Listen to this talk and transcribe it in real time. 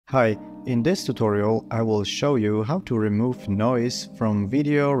Hi, in this tutorial I will show you how to remove noise from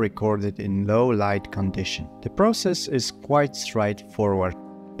video recorded in low light condition. The process is quite straightforward,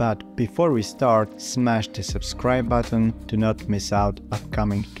 but before we start, smash the subscribe button to not miss out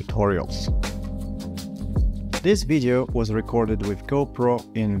upcoming tutorials. This video was recorded with GoPro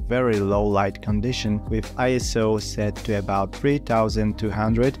in very low light condition with ISO set to about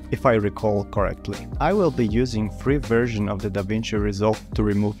 3200 if I recall correctly. I will be using free version of the Davinci Resolve to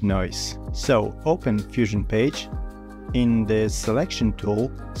remove noise. So open Fusion page. In the selection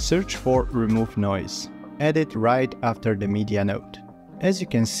tool, search for Remove Noise. Add it right after the media node. As you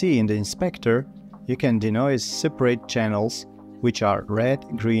can see in the inspector, you can denoise separate channels which are red,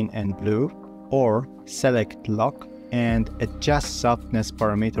 green and blue, or select lock and adjust softness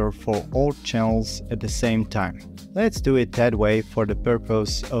parameter for all channels at the same time. Let's do it that way for the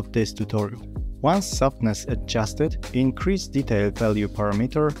purpose of this tutorial. Once softness adjusted, increase detail value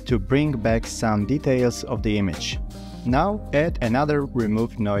parameter to bring back some details of the image. Now add another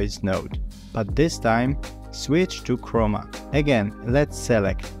remove noise node, but this time switch to chroma. Again, let's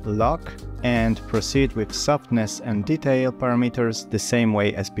select lock and proceed with softness and detail parameters the same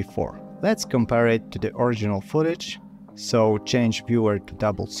way as before. Let's compare it to the original footage, so change viewer to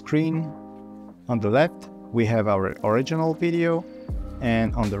double screen. On the left we have our original video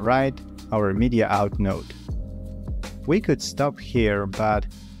and on the right our media out node. We could stop here, but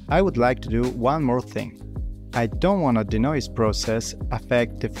I would like to do one more thing. I don't want a denoise process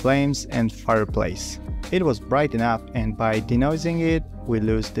affect the flames and fireplace. It was bright enough and by denoising it we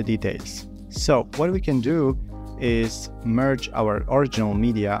lose the details. So what we can do is merge our original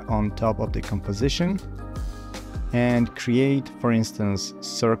media on top of the composition and create, for instance,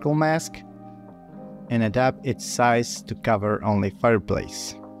 circle mask and adapt its size to cover only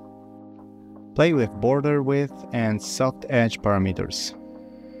fireplace. Play with border width and soft edge parameters.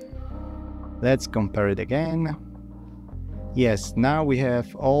 Let's compare it again. Yes, now we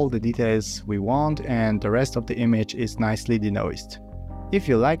have all the details we want and the rest of the image is nicely denoised. If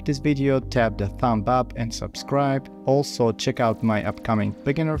you like this video, tap the thumb up and subscribe. Also check out my upcoming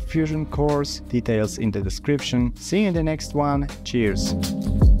beginner Fusion course, details in the description. See you in the next one. Cheers!